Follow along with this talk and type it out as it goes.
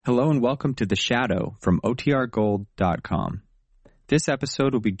Hello and welcome to The Shadow from OTRGold.com. This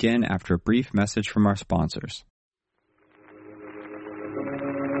episode will begin after a brief message from our sponsors.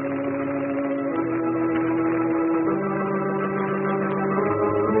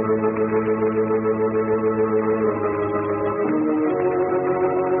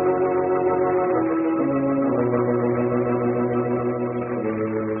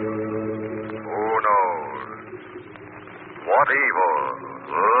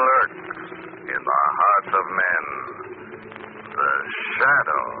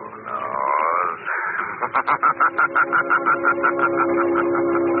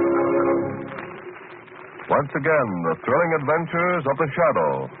 Once again, the thrilling adventures of the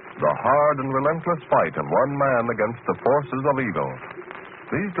Shadow, the hard and relentless fight of one man against the forces of evil.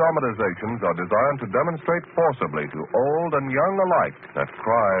 These dramatizations are designed to demonstrate forcibly to old and young alike that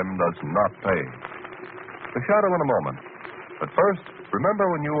crime does not pay. The Shadow in a moment. But first,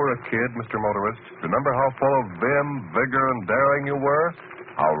 remember when you were a kid, Mr. Motorist? Remember how full of vim, vigor, and daring you were?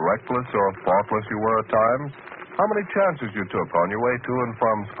 How reckless or thoughtless you were at times? How many chances you took on your way to and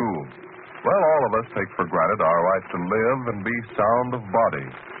from school? Well, all of us take for granted our right to live and be sound of body.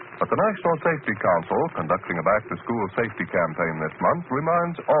 But the National Safety Council, conducting a back-to-school safety campaign this month,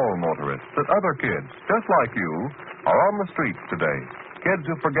 reminds all motorists that other kids, just like you, are on the streets today. Kids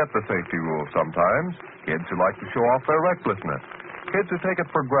who forget the safety rules sometimes. Kids who like to show off their recklessness. Kids who take it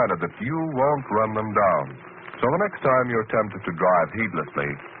for granted that you won't run them down. So the next time you're tempted to drive heedlessly,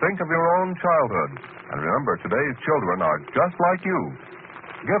 think of your own childhood. And remember, today's children are just like you.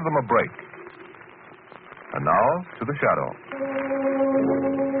 Give them a break. And now, to the Shadow.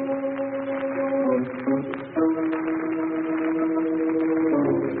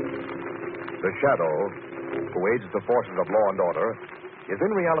 The Shadow, who aids the forces of law and order, is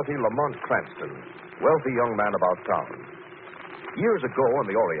in reality Lamont Cranston, wealthy young man about town. Years ago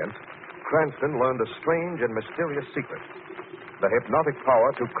in the Orient, Cranston learned a strange and mysterious secret: the hypnotic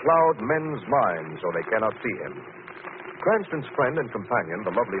power to cloud men's minds so they cannot see him. Cranston's friend and companion,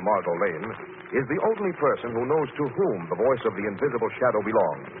 the lovely Margot Lane, is the only person who knows to whom the voice of the invisible shadow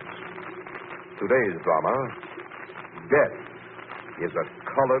belongs. Today's drama, Death is a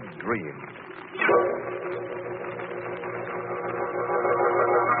Colored Dream.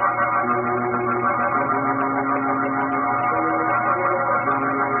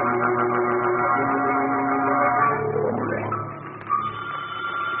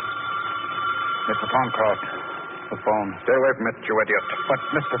 Mr. Thorncroft, the phone. Stay away from it, you idiot. But,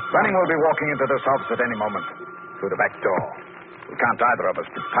 Mr. Fanning will be walking into this office at any moment. Through the back door. We can't either of us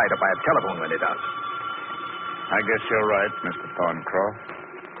be tied up by a telephone when he does. I guess you're right, Mr. Thorncroft.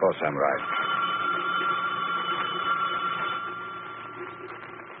 Of course I'm right.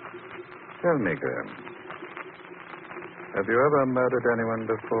 Tell me, Graham. Have you ever murdered anyone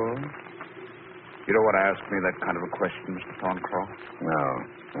before? You don't want to ask me that kind of a question, Mr. Thorncroft? No,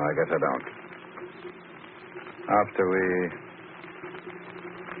 I guess I don't. After we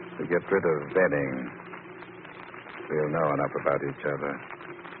get rid of Venning, we'll know enough about each other,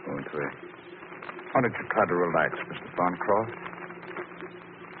 won't we? Why don't you try to relax, Mr. Thorncroft?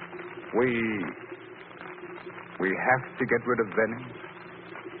 We have to get rid of Venning?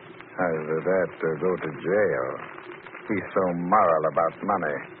 Either that or go to jail. He's so moral about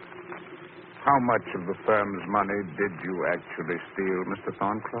money. How much of the firm's money did you actually steal, Mr.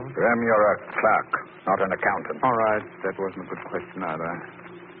 Thorncroft? Graham, you're a clerk, not an accountant. All right, that wasn't a good question either.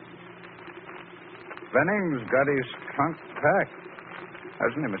 Venning's got his trunk packed,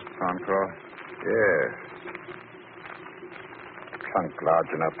 hasn't he, Mr. Thorncroft? Yes. Trunk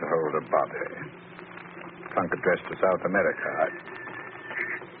large enough to hold a body. Trunk addressed to South America.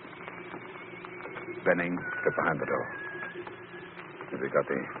 Venning, get behind the door. Has he got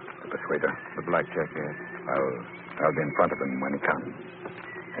the persuader? The blackjack, yes. I'll be in front of him when he comes.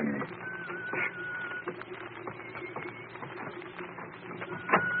 And...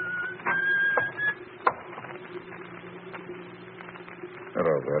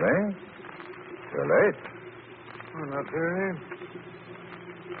 Hello, Benny. You're late. Oh, not very.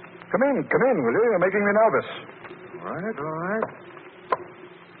 Come in, will you? You're making me nervous. All right.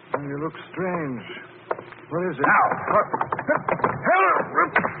 Oh, you look strange. What is it? Now!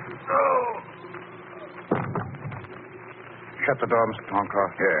 Shut the door, Mr.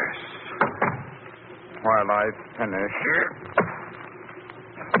 Thorncroft. Yes. While I finish.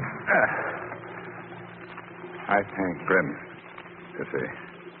 I think grim, you see.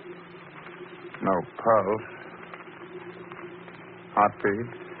 No pulse. Heartbeat.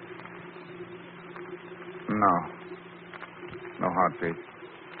 No heartbeat.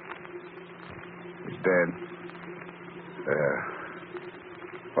 He's dead. There.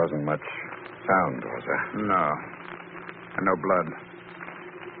 Wasn't much sound, was there? No. And no blood.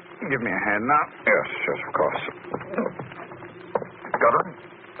 Give me a hand now. Yes, of course. Got it?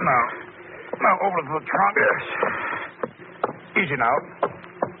 Now, over to the trunk. Yes. Easy now.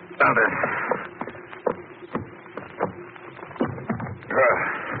 Down there.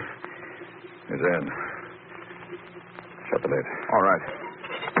 He's in. Shut the lid. All right.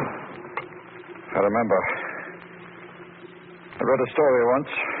 I remember. I read a story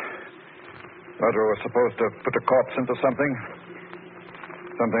once. Murderer was supposed to put a corpse into something.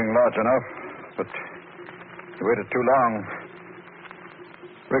 Something large enough. But he waited too long.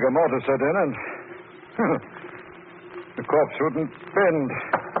 Rigor mortis set in and the corpse wouldn't bend.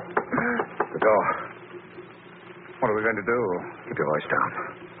 The door. What are we going to do? Keep your voice down.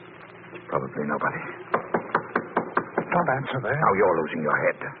 It's probably nobody. Don't answer that. Now you're losing your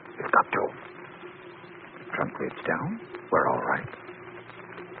head. It's got to. The trunk lid's down. We're all right.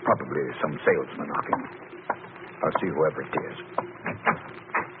 Probably some salesman knocking. I'll see whoever it is.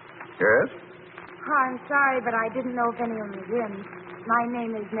 Yes? Oh, I'm sorry, but I didn't know if anyone was in. My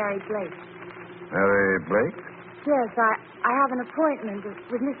name is Mary Blake. Mary Blake? Yes, I have an appointment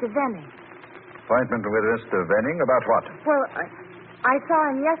with Mr. Venning. Appointment with Mr. Venning? About what? Well, I saw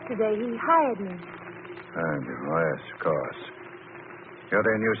him yesterday. He hired me. Oh, yes, of course. You're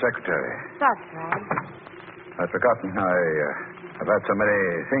the new secretary. That's right. I'd forgotten. I've had so many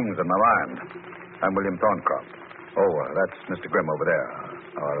things in my mind. I'm William Thorncroft. Oh, that's Mr. Grimm over there,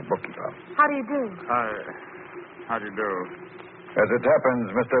 our bookkeeper. How do you do? How do you do? As it happens,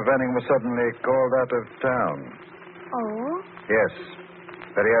 Mr. Venning was suddenly called out of town. Oh? Yes.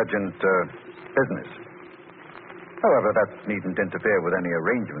 Very urgent business. However, that needn't interfere with any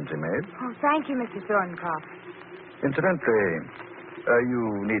arrangements he made. Oh, thank you, Mr. Thorncroft. Incidentally, you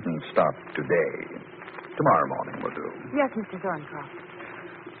needn't stop today. Tomorrow morning will do. Yes, Mr. Thorncroft.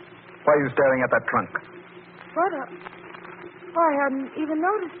 Why are you staring at that trunk? What? I hadn't even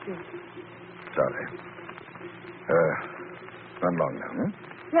noticed it. Sorry. Run along now, hmm?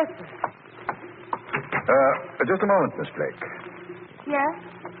 Yes, sir. Just a moment, Miss Blake. Yes?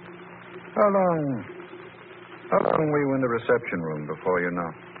 How long were you in the reception room before you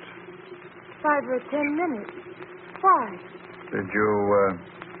knocked? 5 or 10 minutes. Why? Did you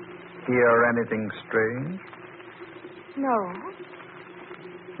hear anything strange? No.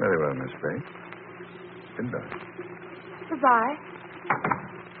 Very well, Miss Blake. Goodbye. Goodbye.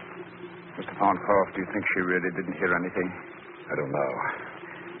 Mr. Thorncroft, do you think she really didn't hear anything? I don't know.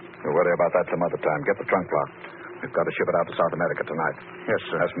 We'll worry about that some other time. Get the trunk locked. We've got to ship it out to South America tonight. Yes,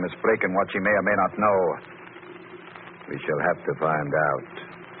 sir. As for Miss Blake and what she may or may not know, we shall have to find out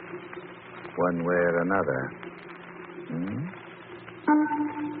one way or another. Hmm?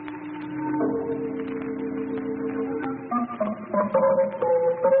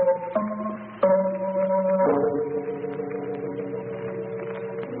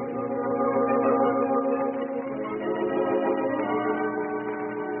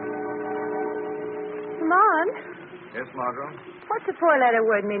 Lamont, Yes, Margot? what's the four-letter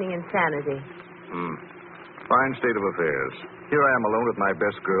word meaning insanity? Fine state of affairs. Here I am alone with my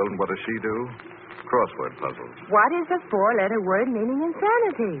best girl, and what does she do? Crossword puzzles. What is a four-letter word meaning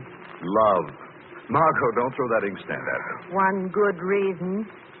insanity? Love. Margot, don't throw that inkstand at me. One good reason.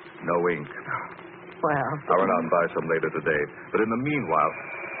 No ink. Well, I'll run out and buy some later today. But in the meanwhile...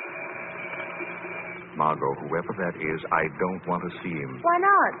 Margot, whoever that is, I don't want to see him. Why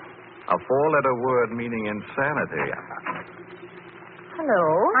not? A four-letter word meaning insanity. hello.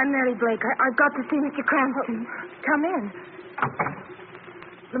 I'm Mary Blake. I've got to see Mr. Cranston. Come in.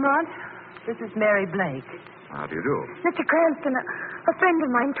 Lamont, this is Mary Blake. How do you do? Mr. Cranston, a friend of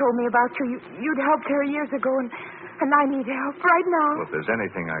mine told me about you. You'd helped her years ago, and I need help right now. Well, if there's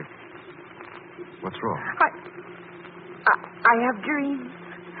anything What's wrong? I have dreams.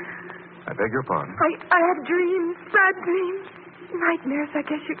 I beg your pardon? I have dreams, bad dreams. Nightmares, I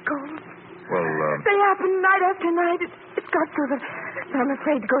guess you'd call them. Well, They happen night after night. It's got so that I'm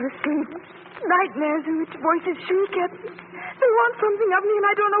afraid to go to sleep. Nightmares in which voices shriek at me. They want something of me, and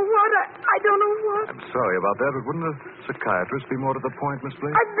I don't know what. I don't know what. I'm sorry about that, but wouldn't a psychiatrist be more to the point, Miss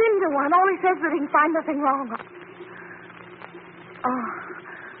Blake? I've been to one. All he says is that he can find nothing wrong. Oh,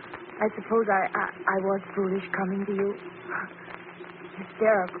 I suppose I was foolish coming to you.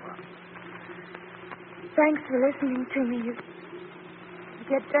 Hysterical. Thanks for listening to me. You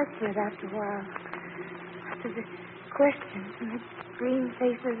get desperate after a while. After the questions and the green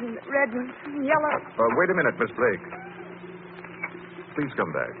faces and the red ones and the yellow. Wait a minute, Miss Blake. Please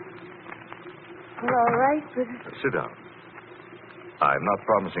come back. We're all right, but... Sit down. I'm not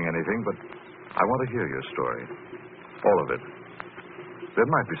promising anything, but I want to hear your story. All of it. There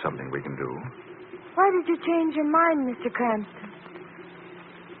might be something we can do. Why did you change your mind, Mr. Cranston?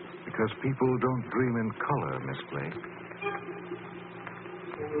 Because people don't dream in color, Miss Blake.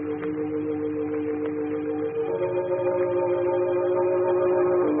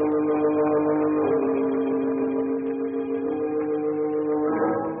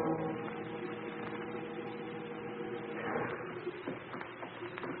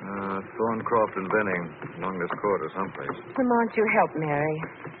 Thorncroft and Benning, along this corridor someplace. Won't you help Mary?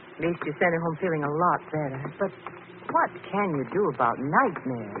 At least you sent her home feeling a lot better. But what can you do about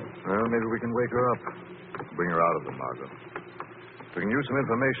nightmares? Well, maybe we can wake her up. Bring her out of them, Margot. We can use some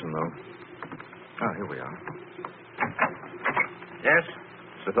information, though. Ah, here we are. Yes?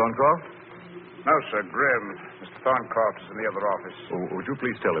 Mr. Thorncroft? No, sir. Grim. Mr. Thorncroft is in the other office. Oh, would you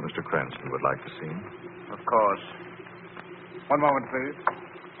please tell him Mr. Cranston would like to see him? Of course. One moment, please.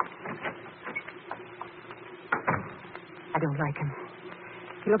 I don't like him.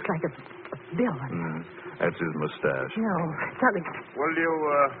 He looks like a villain. That's his mustache. No, something. Will you,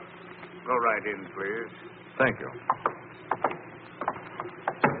 go right in, please? Thank you.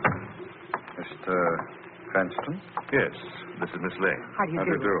 Mr. Cranston? Yes, this is Miss Lane. How do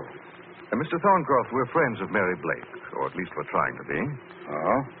you do? Mr. Thorncroft, we're friends of Mary Blake, or at least we're trying to be.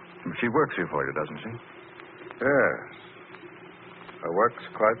 Oh? She works here for you, doesn't she? Yes. Her work's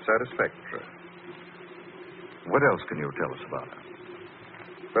quite satisfactory. What else can you tell us about her?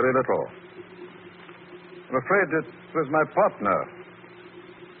 Very little. I'm afraid it was my partner,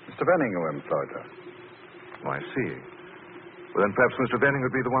 Mr. Benning, who employed her. Oh, I see. Well, then perhaps Mr. Benning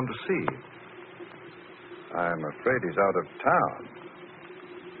would be the one to see. I'm afraid he's out of town.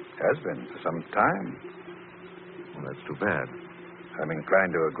 Has been for some time. Well, that's too bad. I'm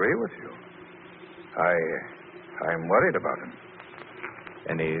inclined to agree with you. I'm worried about him.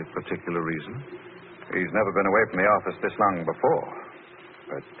 Any particular reason? He's never been away from the office this long before.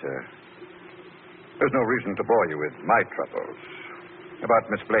 But there's no reason to bore you with my troubles. About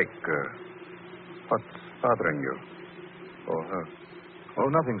Miss Blake, what's bothering you? Or her? Oh,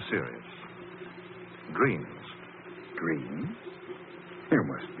 nothing serious. Dreams. Dreams? You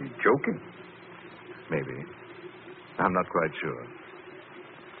must be joking. Maybe. I'm not quite sure.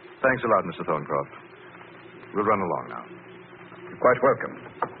 Thanks a lot, Mr. Thorncroft. We'll run along now. You're quite welcome.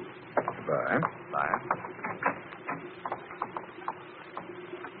 Goodbye. Bye.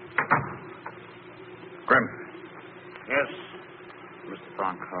 Grim, Yes, Mr.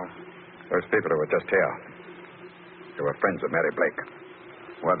 Thorncroft. those people who were just here, they were friends of Mary Blake.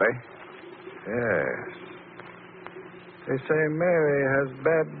 Were they? Yes. They say Mary has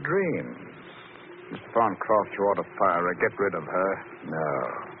bad dreams. Mr. Thorncroft, you ought to fire her. Get rid of her. No.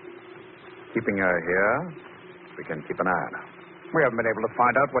 Keeping her here, we can keep an eye on her. We haven't been able to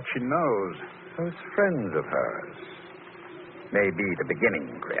find out what she knows. Those friends of hers may be the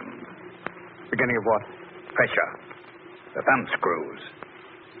beginning, Grim. Beginning of what? Pressure. The thumb screws.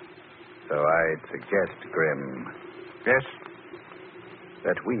 So I'd suggest, Grim, Yes?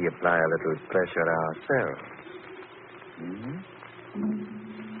 that we apply a little pressure ourselves. Hmm?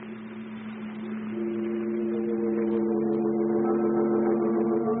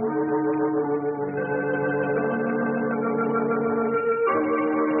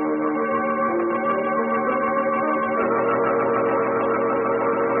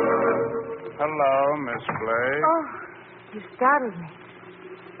 Hello, Miss Blake. Oh, you startled me.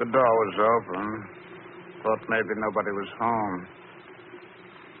 The door was open. Thought maybe nobody was home.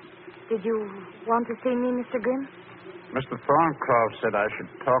 Did you want to see me, Mr. Grimm? Mr. Thorncroft said I should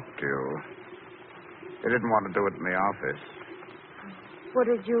talk to you. He didn't want to do it in the office. What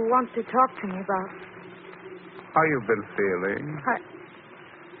did you want to talk to me about? How you been feeling?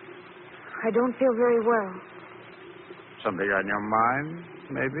 I don't feel very well. Something on your mind,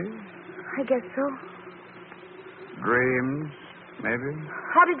 maybe? I guess so. Dreams, maybe?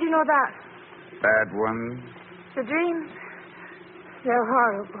 How did you know that? Bad ones? The dreams? They're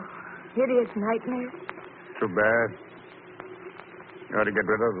horrible. Hideous nightmares. Too bad. You ought to get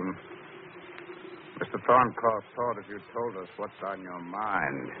rid of them. Mr. Thorncroft thought if you told us what's on your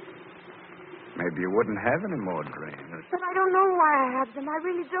mind, maybe you wouldn't have any more dreams. But I don't know why I have them. I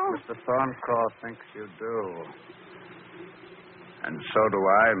really don't. Mr. Thorncroft thinks you do. And so do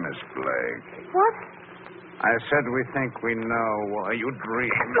I, Miss Blake. What? I said we think we know why you dream.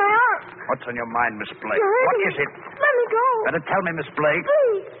 My arm. What's on your mind, Miss Blake? You're What hurting is me. it? Let me go. Better tell me, Miss Blake.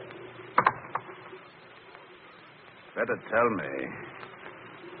 Please. Better tell me.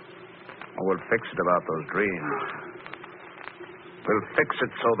 Or we'll fix it about those dreams. We'll fix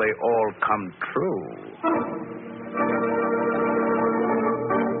it so they all come true.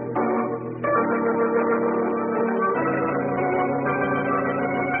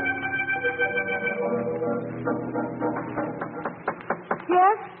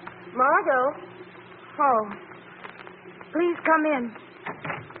 Margot. Oh. Please come in.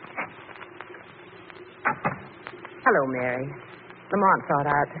 Hello, Mary. Lamont thought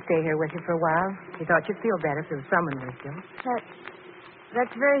I ought to stay here with you for a while. He thought you'd feel better if there was someone with you.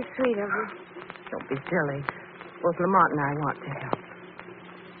 That's very sweet of you. Don't be silly. Both Lamont and I want to help.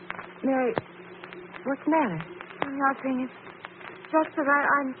 Mary, What's the matter? nothing. It's just that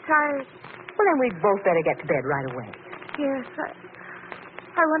I'm tired. Well, then we'd both better get to bed right away. Yes,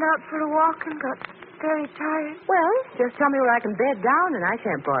 I went out for a walk and got very tired. Well, just tell me where I can bed down and I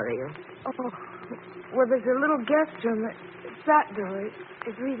shan't bother you. Oh, well, there's a little guest room. It's that door.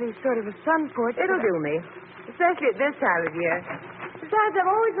 It's really sort of a sun porch. It'll do me, especially at this time of year. Besides, I've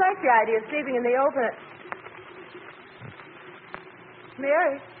always liked the idea of sleeping in the open.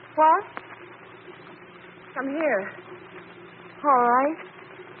 Mary? What? Come here. All right.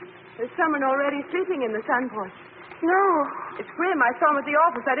 There's someone already sleeping in the sun porch. No. It's Grim. I saw him at the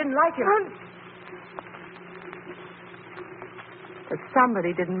office. I didn't like him. But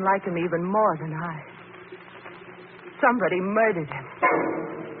somebody didn't like him even more than I. Somebody murdered him.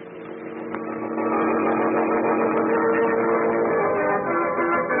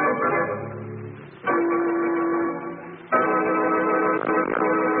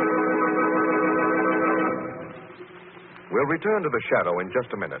 We'll return to the shadow in just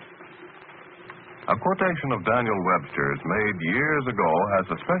a minute. A quotation of Daniel Webster's made years ago has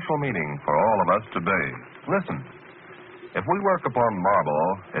a special meaning for all of us today. Listen. If we work upon marble,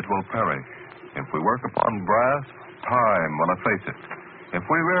 it will perish. If we work upon brass, time will efface it. If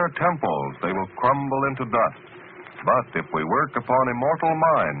we rear temples, they will crumble into dust. But if we work upon immortal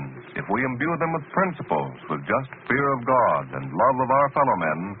minds, if we imbue them with principles, with just fear of God and love of our fellow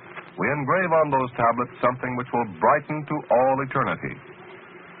men, we engrave on those tablets something which will brighten to all eternity.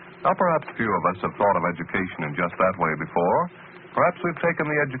 Now, perhaps few of us have thought of education in just that way before. Perhaps we've taken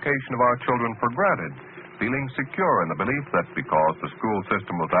the education of our children for granted, feeling secure in the belief that because the school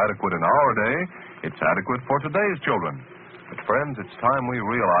system was adequate in our day, it's adequate for today's children. But, friends, it's time we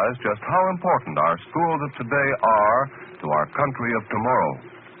realize just how important our schools of today are to our country of tomorrow.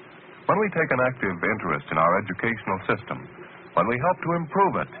 When we take an active interest in our educational system, when we help to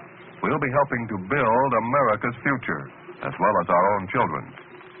improve it, we'll be helping to build America's future, as well as our own children.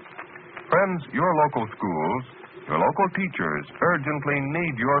 Friends, your local schools, your local teachers urgently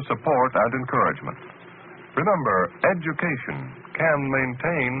need your support and encouragement. Remember, education can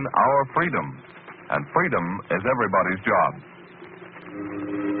maintain our freedom, and freedom is everybody's job.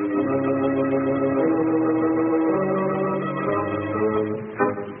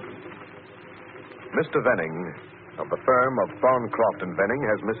 Mr. Venning of the firm of Thorncroft and Venning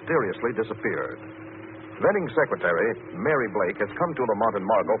has mysteriously disappeared. Venning's secretary, Mary Blake, has come to Lamont and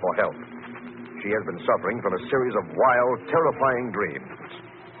Margot for help. She has been suffering from a series of wild, terrifying dreams.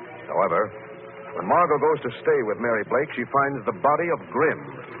 However, when Margot goes to stay with Mary Blake, she finds the body of Grim,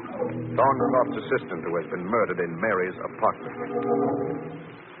 Thorncroft's assistant who has been murdered in Mary's apartment.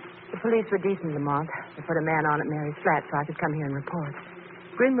 The police were decent, Lamont. They put a man on at Mary's flat so I could come here and report.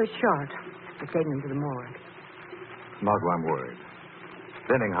 Grim was shot. They're taking him to the morgue. Margot, I'm worried.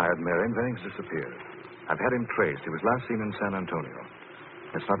 Venning hired Mary and Venning's disappeared. I've had him traced. He was last seen in San Antonio.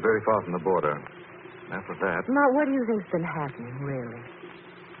 It's not very far from the border. After that, Now, what do you think's been happening, really?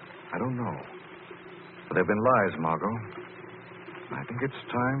 I don't know. But there have been lies, Margot. I think it's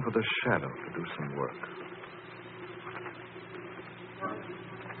time for the shadow to do some work.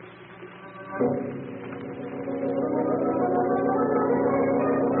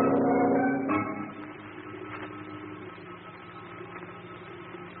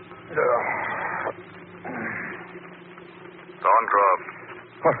 Thorncroft.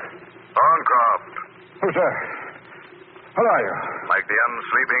 What? Thorncroft. Who's there? What are you? Like the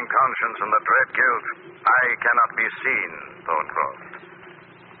unsleeping conscience and the dread guilt, I cannot be seen, Thorncroft.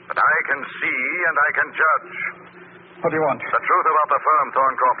 But I can see and I can judge. What do you want? The truth about the firm,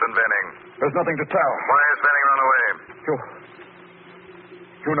 Thorncroft and Venning. There's nothing to tell. Why has Venning run away?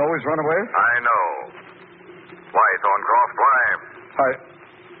 You know he's run away? I know. Why, Thorncroft, why?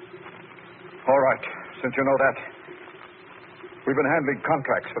 All right, since you know that. We've been handling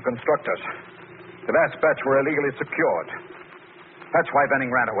contracts for constructors. The vast batch were illegally secured. That's why Venning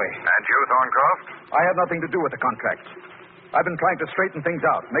ran away. And you, Thorncroft? I had nothing to do with the contracts. I've been trying to straighten things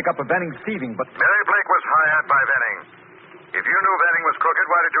out, make up for Venning's thieving, but... Mary Blake was hired by Venning. If you knew Venning was crooked,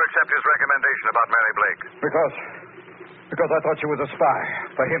 why did you accept his recommendation about Mary Blake? Because I thought she was a spy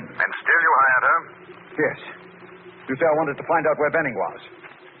for him. And still you hired her? Yes. You see, I wanted to find out where Venning was.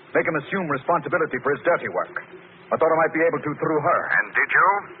 Make him assume responsibility for his dirty work. I thought I might be able to through her. And did you?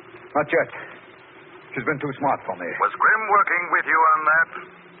 Not yet. She's been too smart for me. Was Grim working with you on that?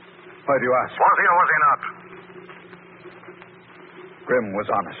 Why do you ask? Was he or was he not? Grim was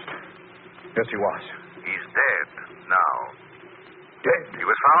honest. Yes, he was. He's dead now. Dead? He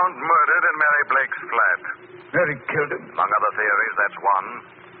was found murdered in Mary Blake's flat. Mary killed him? Among other theories, that's one.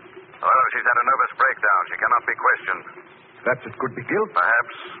 However, she's had a nervous breakdown. She cannot be questioned. Perhaps it could be guilt?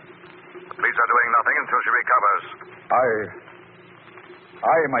 Perhaps. The police are doing nothing until she recovers.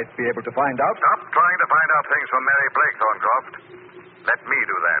 I might be able to find out. Stop trying to find out things from Mary Blake, Thorncroft. Let me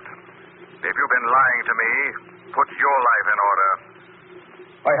do that. If you've been lying to me, put your life in order.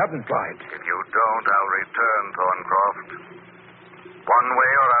 I haven't tried. If you don't, I'll return, Thorncroft. One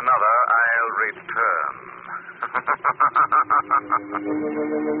way or another, I'll return.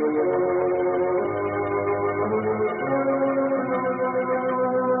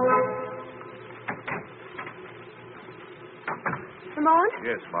 Lamont?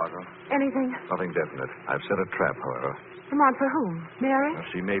 Yes, Margot. Anything? Nothing definite. I've set a trap, however. Lamont, for whom? Mary?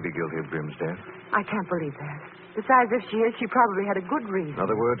 She may be guilty of Grim's death. I can't believe that. Besides, if she is, she probably had a good reason. In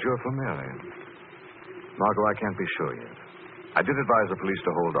other words, you're for Mary. Margot, I can't be sure yet. I did advise the police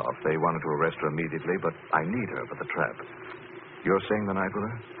to hold off. They wanted to arrest her immediately, but I need her for the trap. You're staying the night with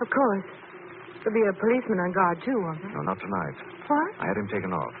her? Of course. There'll be a policeman on guard, too, won't there? No, not tonight. What? I had him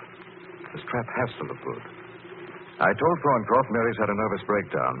taken off. This trap has to look good. I told Thorncroft Mary's had a nervous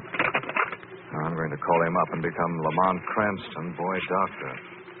breakdown. Now I'm going to call him up and become Lamont Cranston, boy doctor.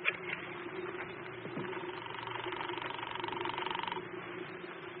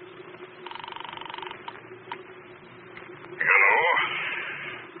 Hello?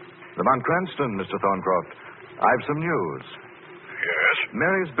 Lamont Cranston, Mr. Thorncroft. I've some news. Yes?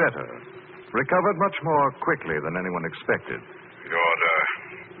 Mary's better. Recovered much more quickly than anyone expected. You're,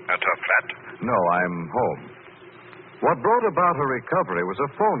 at her flat? No, I'm home. What brought about her recovery was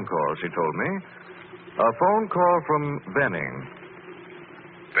a phone call, she told me. A phone call from Benning.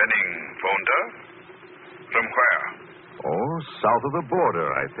 Benning phoned her? From where? Oh, south of the border,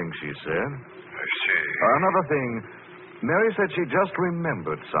 I think she said. I see. Another thing, Mary said she just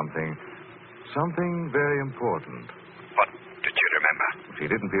remembered something. Something very important. What did you remember? She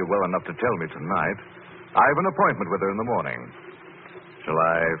didn't feel well enough to tell me tonight. I have an appointment with her in the morning. Shall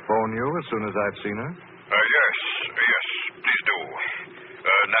I phone you as soon as I've seen her? Yes, please do.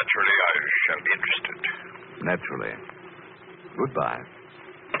 Naturally, I shall be interested. Naturally. Goodbye.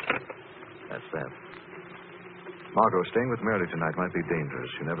 That's that. Margot, staying with Mary tonight might be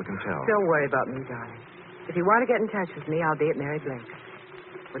dangerous. You never can tell. Don't worry about me, darling. If you want to get in touch with me, I'll be at Mary Blake's.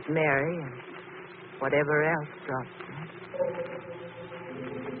 With Mary and whatever else drops in.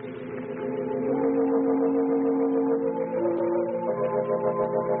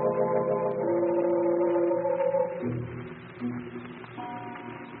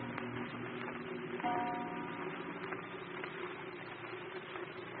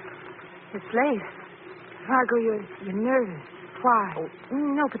 It's late. Margot, you're nervous. Why? Oh,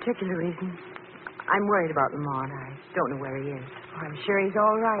 no particular reason. I'm worried about Lamont. I don't know where he is. I'm sure he's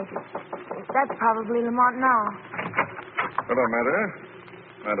all right. That's probably Lamont now. Hello, Mother.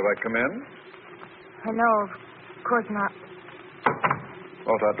 Mind if I come in? No, of course not.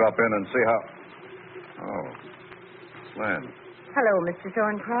 Thought I'd drop in and see how... Oh, Slan. Hello, Mr.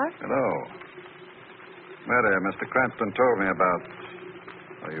 Thorncroft. Hello. Mary, Mr. Cranston told me about...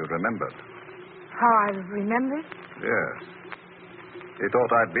 how you remembered. How I remembered? Yes. He thought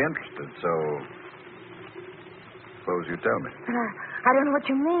I'd be interested, so... suppose you tell me. But I don't know what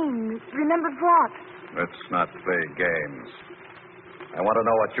you mean. Remembered what? Let's not play games. I want to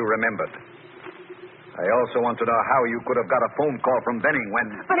know what you remembered. I also want to know how you could have got a phone call from Benning when...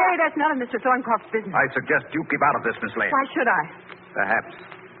 But, Mary, that's none of Mr. Thorncroft's business. I suggest you keep out of this, Miss Lane. Why should I? Perhaps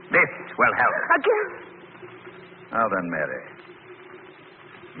this will help. Again? Now then, Mary.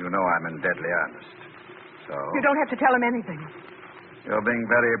 You know I'm in deadly earnest. So... You don't have to tell him anything. You're being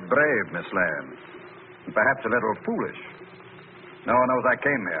very brave, Miss Lane. And perhaps a little foolish. No one knows I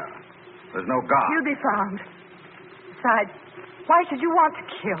came here. There's no guard. You'll be found. Besides, why should you want to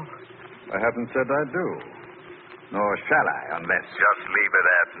kill? I haven't said I do. Nor shall I, unless... Just leave it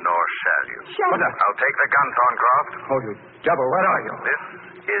at nor shall you. Shall I? I'll take the gun, Thorncroft. Oh, you devil, where are you? This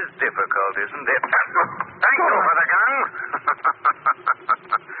is difficult, isn't it? Thank you for the gun.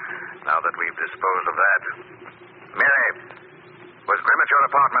 Now that we've disposed of that. Mary, was Grim at your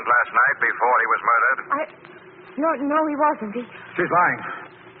apartment last night before he was murdered? No, he wasn't. She's lying.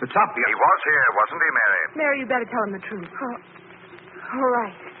 It's obvious. He was here, wasn't he, Mary? Mary, you better tell him the truth. All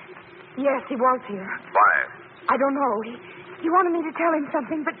right. Yes, he was here. Why? I don't know. He wanted me to tell him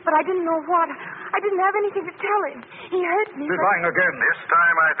something, but I didn't know what. I didn't have anything to tell him. He hurt me. She's but... lying again. This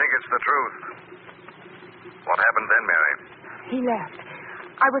time I think it's the truth. What happened then, Mary? He left.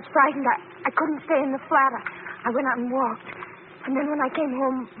 I was frightened. I couldn't stay in the flat. I went out and walked. And then when I came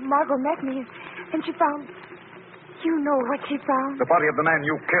home, Margot met me, and she found... You know what she found? The body of the man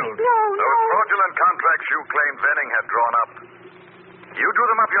you killed. No. Those fraudulent contracts you claimed Venning had drawn up. You drew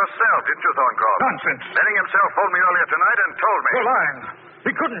them up yourself, didn't you, Thorncroft? Nonsense. Venning himself phoned me earlier tonight and told me. You're lying.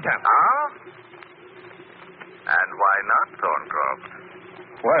 He couldn't have. Huh? And why not, Thorncroft?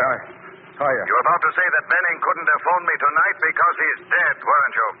 Why, You were about to say that Venning couldn't have phoned me tonight because he's dead,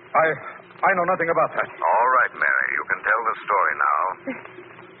 weren't you? I know nothing about that. All right, Mary. You can tell the story now.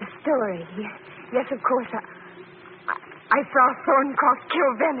 The story. Yes, of course. I saw Thorncroft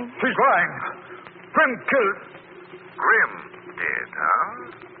kill Venning. She's lying. Grim killed. Grim did,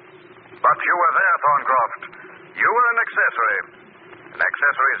 huh? But you were there, Thorncroft. You were an accessory. And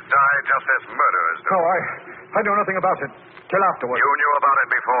accessories die just as murderers do. No, I know nothing about it. Till afterwards. You knew about it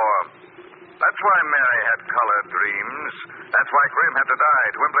before. That's why Mary had colored dreams. That's why Grim had to die,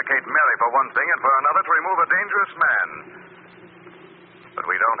 to implicate Mary for one thing and for another to remove a dangerous man. But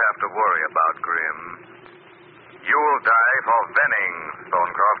we don't have to worry about Grim. You'll die for Venning,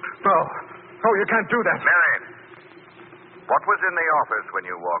 Thorncroft. No, you can't do that. Mary, what was in the office when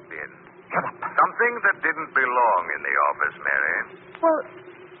you walked in? Shut up. Something that didn't belong in the office, Mary. Well,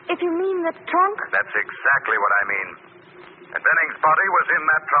 if you mean the trunk... That's exactly what I mean. And Venning's body was in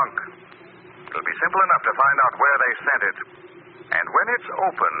that trunk. It'll be simple enough to find out where they sent it. And when it's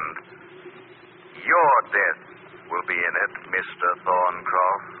opened, your death will be in it, Mr.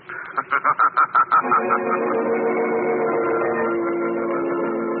 Thorncroft.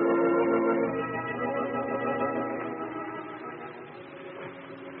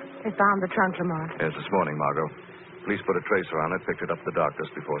 They found the trunk, Lamont. Yes, this morning, Margot. Police put a tracer on it, picked it up at the doctor's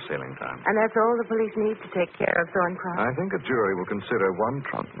before sailing time. And that's all the police need to take care of Thorncroft? I think a jury will consider one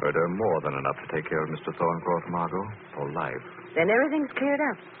trunk murder more than enough to take care of Mr. Thorncroft, Margot, for life. Then everything's cleared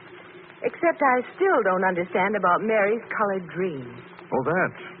up. Except I still don't understand about Mary's colored dream. Oh,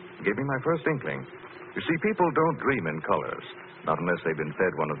 that gave me my first inkling. You see, people don't dream in colors, not unless they've been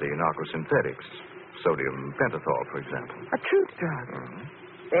fed one of the narcosynthetics. Sodium pentothal, for example. A truth drug. Mm-hmm.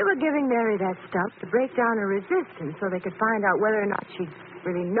 They were giving Mary that stuff to break down her resistance so they could find out whether or not she'd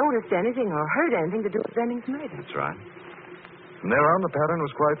really noticed anything or heard anything to do with Venning's murder. That's right. From there on, the pattern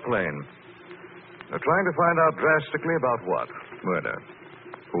was quite plain. They're trying to find out drastically about what? Murder.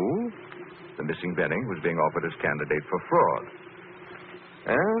 Who? The missing Venning was being offered as candidate for fraud.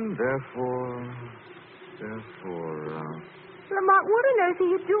 And therefore... Lamont, what on earth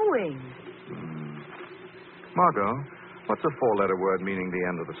are you doing? Margot, what's a four-letter word meaning the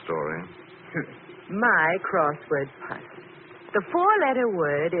end of the story? My crossword puzzle. The four-letter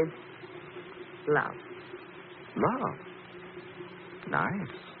word is love. Love.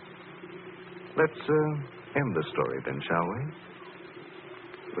 Nice. Let's end the story then, shall we?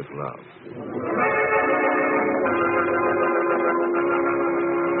 With love.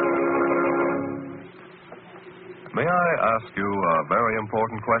 May I ask you a very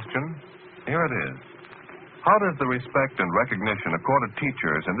important question? Here it is. How does the respect and recognition accorded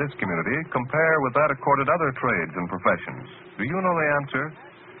teachers in this community compare with that accorded other trades and professions? Do you know the answer?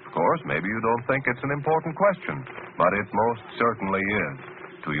 Of course, maybe you don't think it's an important question, but it most certainly is.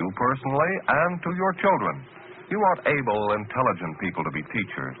 To you personally and to your children. You want able, intelligent people to be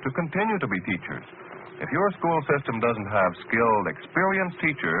teachers, to continue to be teachers. If your school system doesn't have skilled, experienced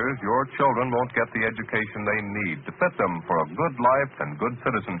teachers, your children won't get the education they need to fit them for a good life and good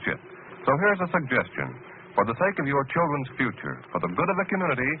citizenship. So here's a suggestion. For the sake of your children's future, for the good of the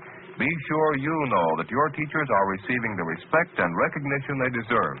community, be sure you know that your teachers are receiving the respect and recognition they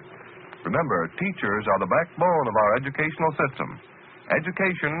deserve. Remember, teachers are the backbone of our educational system.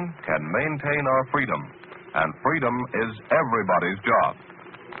 Education can maintain our freedom, and freedom is everybody's job.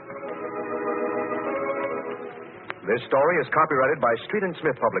 This story is copyrighted by Street and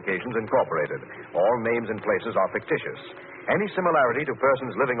Smith Publications, Incorporated. All names and places are fictitious. Any similarity to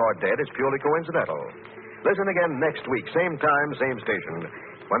persons living or dead is purely coincidental. Listen again next week, same time, same station,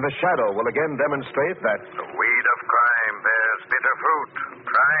 when the shadow will again demonstrate that the weed of crime bears bitter fruit.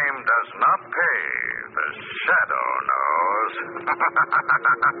 Crime does not pay. The shadow knows.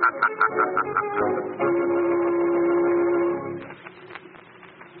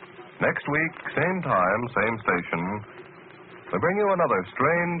 Next week, same time, same station, we bring you another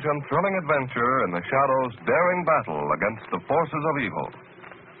strange and thrilling adventure in the Shadow's daring battle against the forces of evil.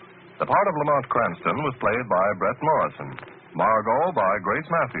 The part of Lamont Cranston was played by Brett Morrison, Margot by Grace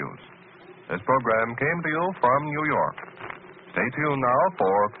Matthews. This program came to you from New York. Stay tuned now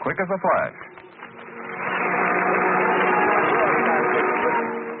for Quick as a Flash.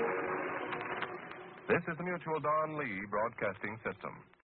 This is the Mutual Don Lee Broadcasting System.